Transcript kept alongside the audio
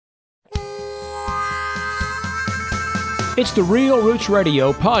It's the Real Roots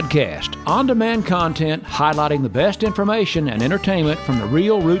Radio podcast, on-demand content highlighting the best information and entertainment from the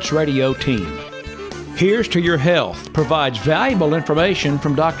Real Roots Radio team. Here's to Your Health provides valuable information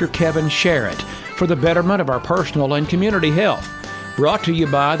from Dr. Kevin Sharrett for the betterment of our personal and community health. Brought to you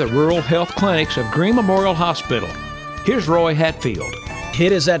by the Rural Health Clinics of Greene Memorial Hospital. Here's Roy Hatfield.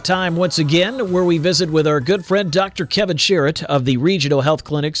 It is that time once again where we visit with our good friend Dr. Kevin Sharrett of the Regional Health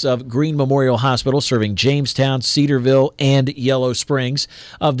Clinics of Greene Memorial Hospital, serving Jamestown, Cedarville, and Yellow Springs,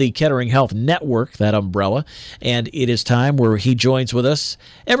 of the Kettering Health Network, that umbrella. And it is time where he joins with us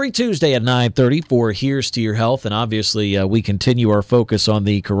every Tuesday at 9:30 for Here's to Your Health. And obviously we continue our focus on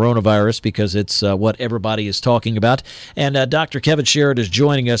the coronavirus because it's what everybody is talking about. And Dr. Kevin Sharrett is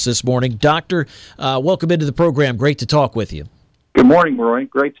joining us this morning. Doctor, welcome into the program. Great to talk with you. Good morning, Roy.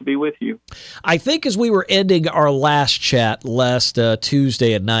 Great to be with you. I think as we were ending our last chat last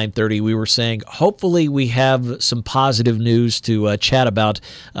Tuesday at 9:30, we were saying hopefully we have some positive news to chat about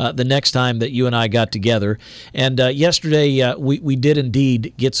the next time that you and I got together. And yesterday we did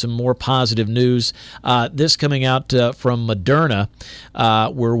indeed get some more positive news. This coming out from Moderna,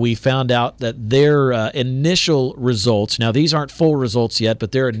 where we found out that their initial results, now these aren't full results yet,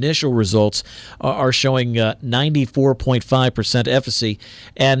 but their initial results are showing 94.5% efficacy.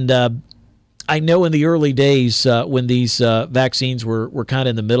 And I know in the early days when these vaccines were kind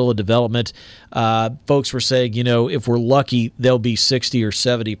of in the middle of development, folks were saying, you know, if we're lucky, they'll be 60 or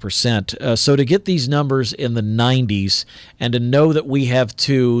 70%. So to get these numbers in the 90s and to know that we have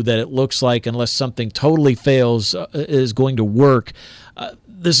two that it looks like, unless something totally fails, is going to work,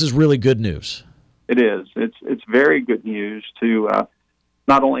 this is really good news. It is. It's very good news to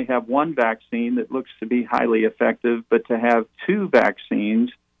not only have one vaccine that looks to be highly effective, but to have two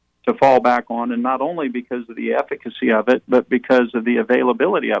vaccines to fall back on, and not only because of the efficacy of it, but because of the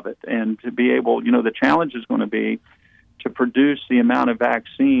availability of it. And to be able, you know, the challenge is going to be to produce the amount of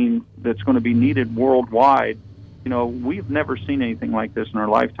vaccine that's going to be needed worldwide. You know, we've never seen anything like this in our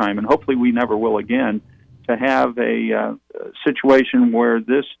lifetime, and hopefully we never will again, to have a situation where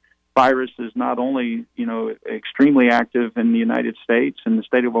this virus is not only, you know, extremely active in the United States and the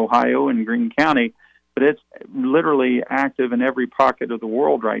state of Ohio and Greene County, but it's literally active in every pocket of the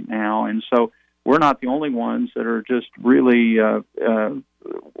world right now. And so we're not the only ones that are just really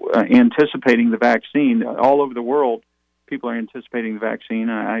anticipating the vaccine. All over the world, people are anticipating the vaccine.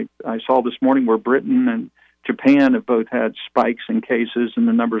 I saw this morning where Britain and Japan have both had spikes in cases and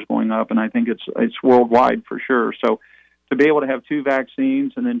the numbers going up, and I think it's worldwide for sure. So to be able to have two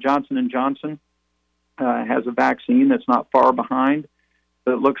vaccines, and then Johnson & Johnson has a vaccine that's not far behind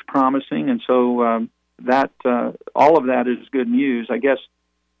that looks promising, and so that all of that is good news. I guess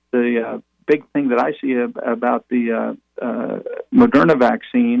the big thing that I see about the Moderna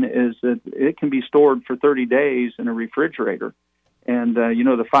vaccine is that it can be stored for 30 days in a refrigerator, and you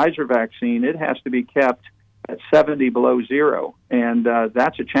know, the Pfizer vaccine, it has to be kept at 70 below zero, and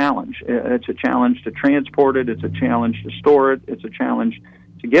that's a challenge. It's a challenge to transport it. It's a challenge to store it. It's a challenge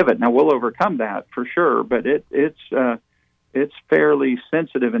to give it. Now, we'll overcome that for sure, but it's fairly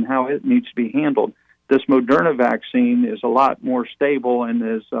sensitive in how it needs to be handled. This Moderna vaccine is a lot more stable and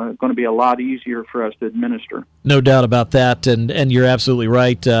is going to be a lot easier for us to administer. No doubt about that, and you're absolutely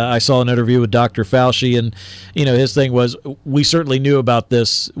right. I saw an interview with Dr. Fauci, and you know, his thing was, we certainly knew about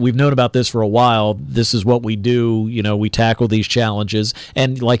this. We've known about this for a while. This is what we do. You know, we tackle these challenges,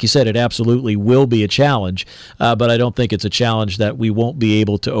 and like you said, it absolutely will be a challenge, but I don't think it's a challenge that we won't be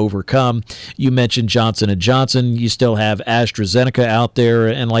able to overcome. You mentioned Johnson & Johnson. You still have AstraZeneca out there,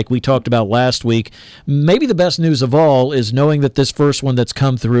 and like we talked about last week, maybe the best news of all is knowing that this first one that's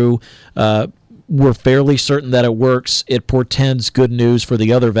come through, we're fairly certain that it works. It portends good news for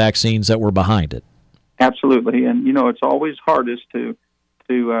the other vaccines that were behind it. Absolutely, and you know, it's always hardest to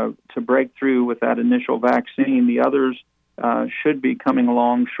break through with that initial vaccine. The others should be coming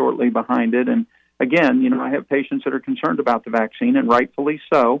along shortly behind it. And again, you know, I have patients that are concerned about the vaccine, and rightfully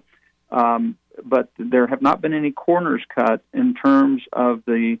so. But there have not been any corners cut in terms of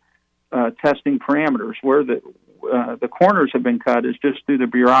the testing parameters. Where the corners have been cut is just through the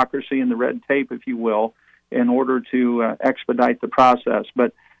bureaucracy and the red tape, if you will, in order to expedite the process.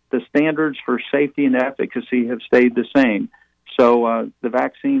 But the standards for safety and efficacy have stayed the same. So the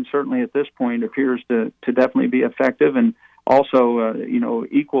vaccine certainly at this point appears to definitely be effective, and also, you know,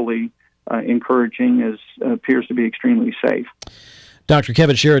 equally encouraging appears to be extremely safe. Dr.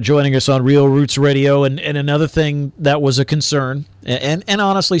 Kevin Sharrett joining us on Real Roots Radio, and another thing that was a concern, and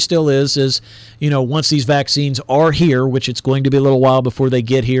honestly still is, you know, once these vaccines are here, which it's going to be a little while before they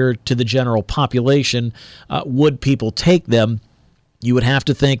get here to the general population, would people take them? you would have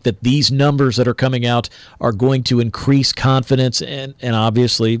to think that these numbers that are coming out are going to increase confidence, and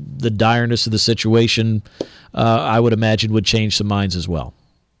obviously the direness of the situation, I would imagine, would change some minds as well.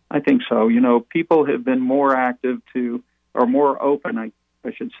 I think so. People have been more active or more open, I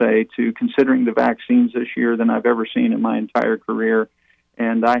should say, to considering the vaccines this year than I've ever seen in my entire career.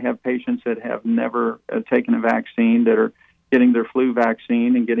 And I have patients that have never taken a vaccine that are getting their flu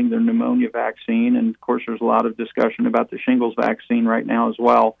vaccine and getting their pneumonia vaccine. And, of course, there's a lot of discussion about the shingles vaccine right now as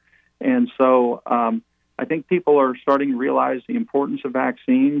well. And so I think people are starting to realize the importance of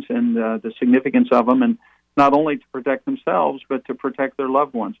vaccines and the significance of them, and not only to protect themselves, but to protect their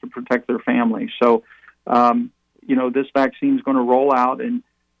loved ones, to protect their families. So, this vaccine is going to roll out, and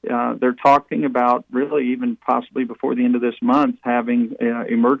they're talking about really even possibly before the end of this month having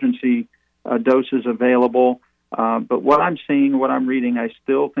emergency doses available. But what I'm seeing, what I'm reading, I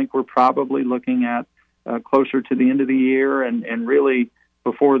still think we're probably looking at closer to the end of the year and really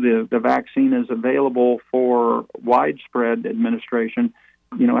before the vaccine is available for widespread administration.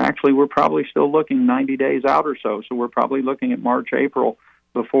 Actually, we're probably still looking 90 days out or so. So we're probably looking at March, April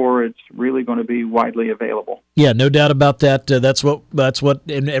before it's really going to be widely available. Yeah, no doubt about that. That's what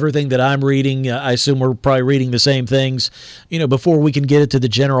in everything that I'm reading, I assume we're probably reading the same things. Before we can get it to the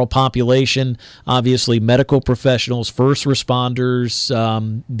general population, obviously medical professionals, first responders,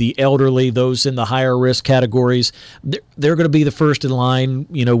 the elderly, those in the higher risk categories, they're going to be the first in line.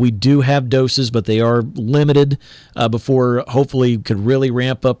 We do have doses, but they are limited before hopefully could really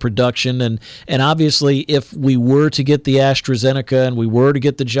ramp up production. And obviously, if we were to get the AstraZeneca and we were to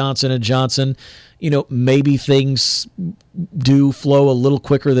get the Johnson & Johnson, maybe things do flow a little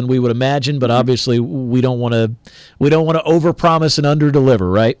quicker than we would imagine, but obviously we don't want to overpromise and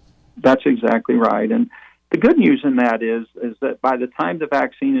underdeliver, right? That's exactly right. And the good news in that is that by the time the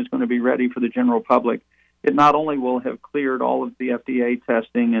vaccine is going to be ready for the general public, it not only will have cleared all of the FDA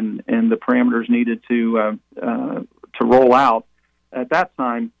testing and the parameters needed to roll out at that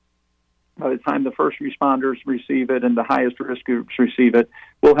time. By the time the first responders receive it and the highest risk groups receive it,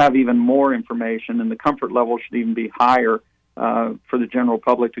 we'll have even more information, and the comfort level should even be higher for the general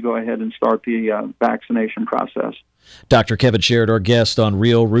public to go ahead and start the vaccination process. Dr. Kevin Sharrett, our guest on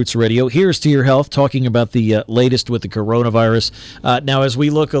Real Roots Radio. Here's to your health, talking about the latest with the coronavirus. Now, as we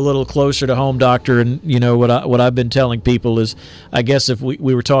look a little closer to home, Doctor, and what I've been telling people is, I guess if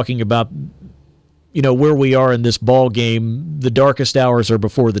we were talking about where we are in this ball game, the darkest hours are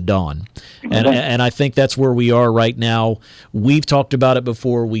before the dawn. And I think that's where we are right now. We've talked about it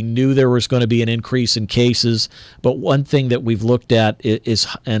before. We knew there was going to be an increase in cases, but one thing that we've looked at is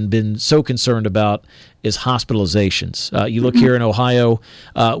and been so concerned about is hospitalizations. You look here in Ohio,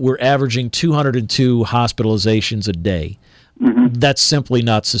 we're averaging 202 hospitalizations a day. Mm-hmm. That's simply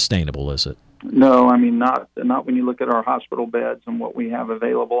not sustainable, is it? No, I mean, not when you look at our hospital beds and what we have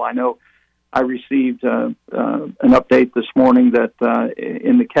available. I know I received an update this morning that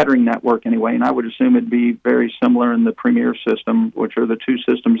in the Kettering network anyway, and I would assume it'd be very similar in the Premier system, which are the two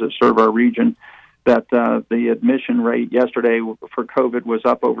systems that serve our region, that the admission rate yesterday for COVID was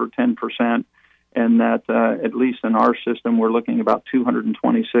up over 10%, and that at least in our system we're looking about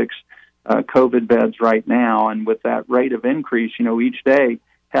 226 COVID beds right now. And with that rate of increase, each day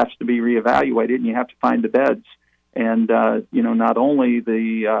has to be reevaluated, and you have to find the beds. And, not only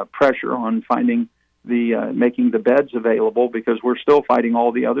the pressure on finding making the beds available, because we're still fighting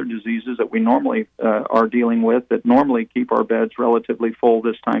all the other diseases that we normally are dealing with that normally keep our beds relatively full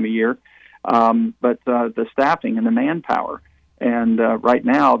this time of year, but the staffing and the manpower. And right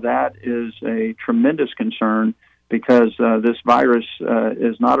now that is a tremendous concern because this virus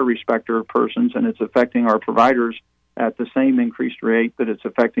is not a respecter of persons, and it's affecting our providers at the same increased rate that it's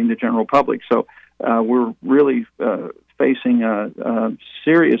affecting the general public. So we're really facing a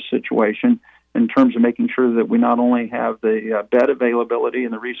serious situation in terms of making sure that we not only have the bed availability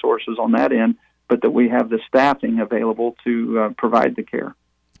and the resources on that end, but that we have the staffing available to provide the care.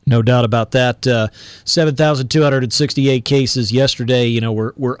 No doubt about that. 7,268 cases yesterday.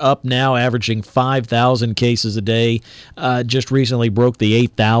 We're up now, averaging 5,000 cases a day. Just recently broke the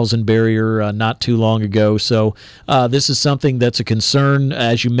 8,000 barrier not too long ago. So this is something that's a concern,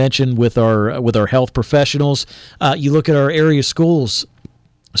 as you mentioned, with our health professionals. You look at our area schools.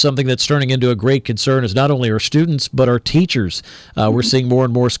 Something that's turning into a great concern is not only our students, but our teachers. We're seeing more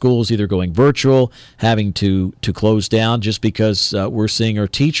and more schools either going virtual, having to close down just because we're seeing our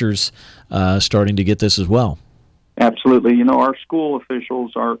teachers starting to get this as well. Absolutely. Our school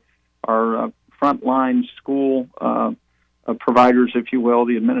officials, our frontline school providers, if you will,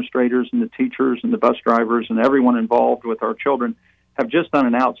 the administrators and the teachers and the bus drivers and everyone involved with our children have just done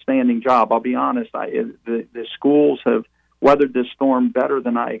an outstanding job. I'll be honest, the schools have weathered this storm better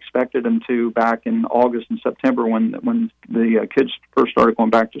than I expected them to back in August and September when the kids first started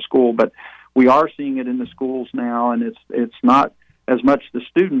going back to school. But we are seeing it in the schools now, and it's not as much the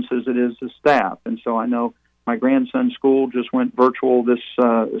students as it is the staff. And so I know my grandson's school just went virtual this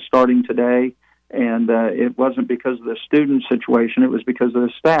starting today, and it wasn't because of the student situation. It was because of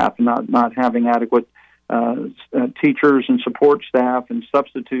the staff not having adequate teachers and support staff and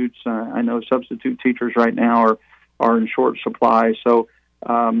substitutes. I know substitute teachers right now are in short supply. So,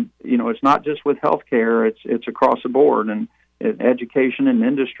 it's not just with healthcare, it's across the board, and education and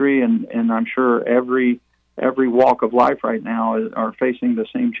industry, and I'm sure every walk of life right now are facing the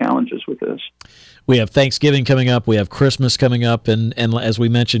same challenges with this. We have Thanksgiving coming up. We have Christmas coming up. And as we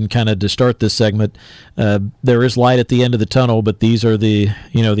mentioned kind of to start this segment, there is light at the end of the tunnel, but these are the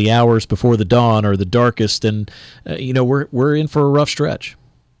hours before the dawn are the darkest. And, we're in for a rough stretch.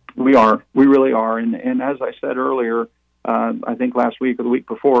 We are. We really are. And as I said earlier, I think last week or the week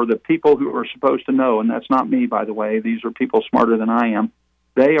before, the people who are supposed to know, and that's not me, by the way, these are people smarter than I am,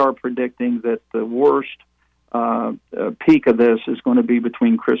 they are predicting that the worst peak of this is going to be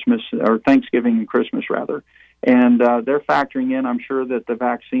between Christmas or Thanksgiving and Christmas, rather. And they're factoring in, I'm sure, that the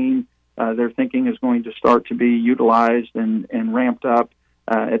vaccine they're thinking is going to start to be utilized and ramped up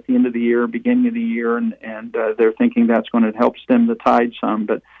at the end of the year, beginning of the year, and they're thinking that's going to help stem the tide some.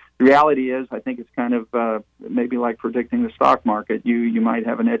 But the reality is, I think it's kind of maybe like predicting the stock market. You might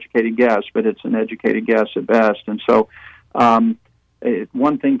have an educated guess, but it's an educated guess at best. And so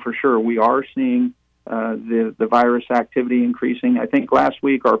one thing for sure, we are seeing the virus activity increasing. I think last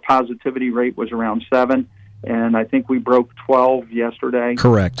week our positivity rate was around 7, and I think we broke 12 yesterday.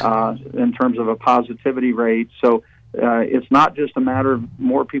 Correct. In terms of a positivity rate. So it's not just a matter of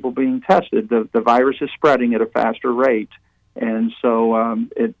more people being tested. The virus is spreading at a faster rate. And so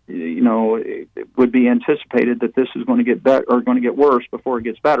it would be anticipated that this is going to get better or going to get worse before it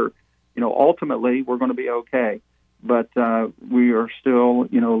gets better. Ultimately, we're going to be okay. But we are still,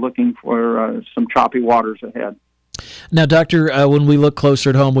 looking for some choppy waters ahead. Now, Doctor, when we look closer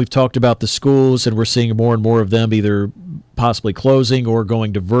at home, we've talked about the schools, and we're seeing more and more of them either possibly closing or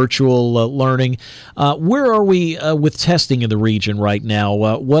going to virtual learning. Where are we with testing in the region right now?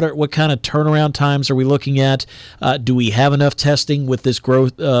 What kind of turnaround times are we looking at? Do we have enough testing with this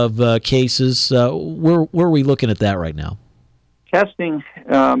growth of cases? Where are we looking at that right now? Testing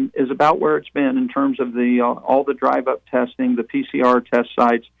is about where it's been in terms of all the drive-up testing, the PCR test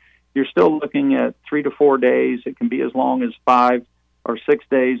sites. You're still looking at 3 to 4 days. It can be as long as 5 or 6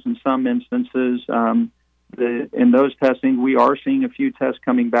 days in some instances. In those testing, we are seeing a few tests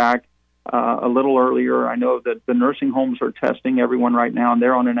coming back a little earlier. I know that the nursing homes are testing everyone right now, and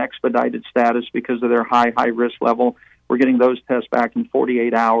they're on an expedited status because of their high risk level. We're getting those tests back in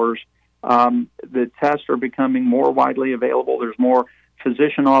 48 hours. The tests are becoming more widely available. There's more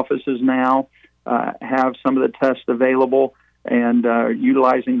physician offices now have some of the tests available and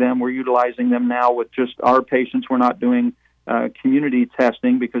utilizing them. We're utilizing them now with just our patients. We're not doing community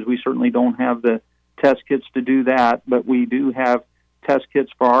testing because we certainly don't have the test kits to do that, but we do have test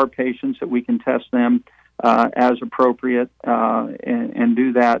kits for our patients that we can test them as appropriate and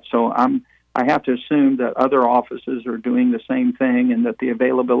do that. So I have to assume that other offices are doing the same thing and that the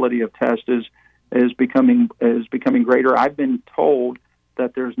availability of tests is becoming greater. I've been told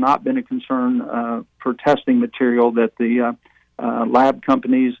that there's not been a concern for testing material, that the lab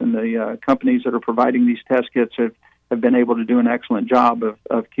companies and the companies that are providing these test kits have been able to do an excellent job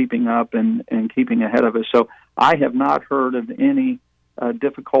of keeping up and keeping ahead of us. So I have not heard of any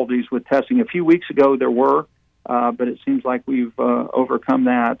difficulties with testing. A few weeks ago there were, but it seems like we've overcome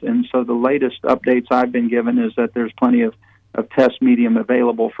that. And so the latest updates I've been given is that there's plenty of test medium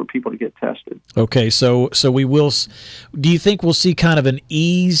available for people to get tested. Okay, so we will. Do you think we'll see kind of an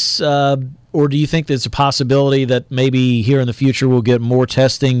ease, or do you think there's a possibility that maybe here in the future we'll get more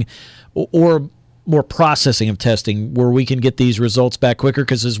testing or more processing of testing where we can get these results back quicker?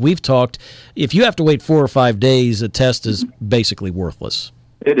 Because as we've talked, if you have to wait 4 or 5 days, a test is basically worthless.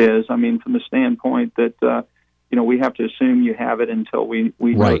 It is. I mean, from the standpoint that we have to assume you have it until we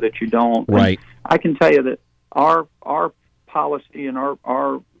know that you don't. Right. And I can tell you that our policy and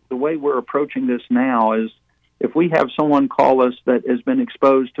the way we're approaching this now is if we have someone call us that has been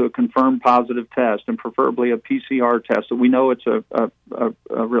exposed to a confirmed positive test, and preferably a PCR test, so we know it's a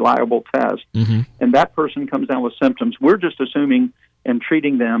reliable test, and that person comes down with symptoms, we're just assuming and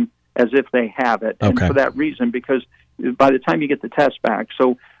treating them as if they have it. And for that reason, because by the time you get the test back,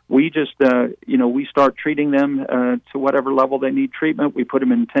 so we just, we start treating them to whatever level they need treatment. We put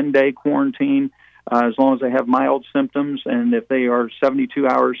them in 10-day quarantine as long as they have mild symptoms, and if they are 72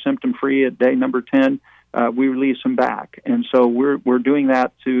 hours symptom-free at day number 10, we release them back. And so we're doing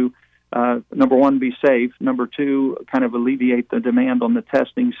that to, number one, be safe. Number two, kind of alleviate the demand on the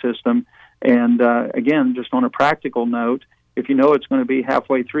testing system. And again, just on a practical note, if you know it's going to be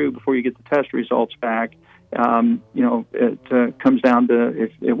halfway through before you get the test results back, it comes down to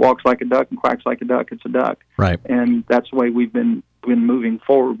if it walks like a duck and quacks like a duck, it's a duck. Right. And that's the way we've been moving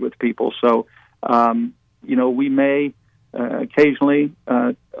forward with people. So, we may occasionally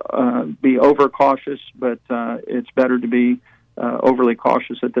be overcautious, but it's better to be overly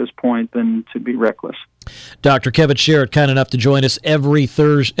cautious at this point than to be reckless. Dr. Kevin Sharrett, kind enough to join us every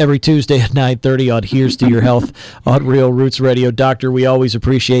Tuesday at 9:30 on Here's to Your Health on Real Roots Radio. Doctor, we always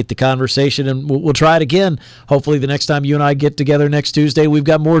appreciate the conversation, and we'll try it again. Hopefully the next time you and I get together next Tuesday, we've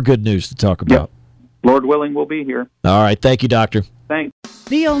got more good news to talk about. Yep. Lord willing, we'll be here. All right. Thank you, Doctor. Thanks.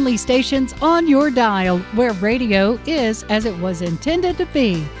 The only stations on your dial where radio is as it was intended to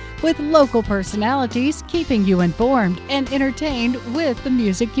be, with local personalities keeping you informed and entertained with the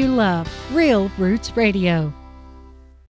music you love. Real Roots Radio.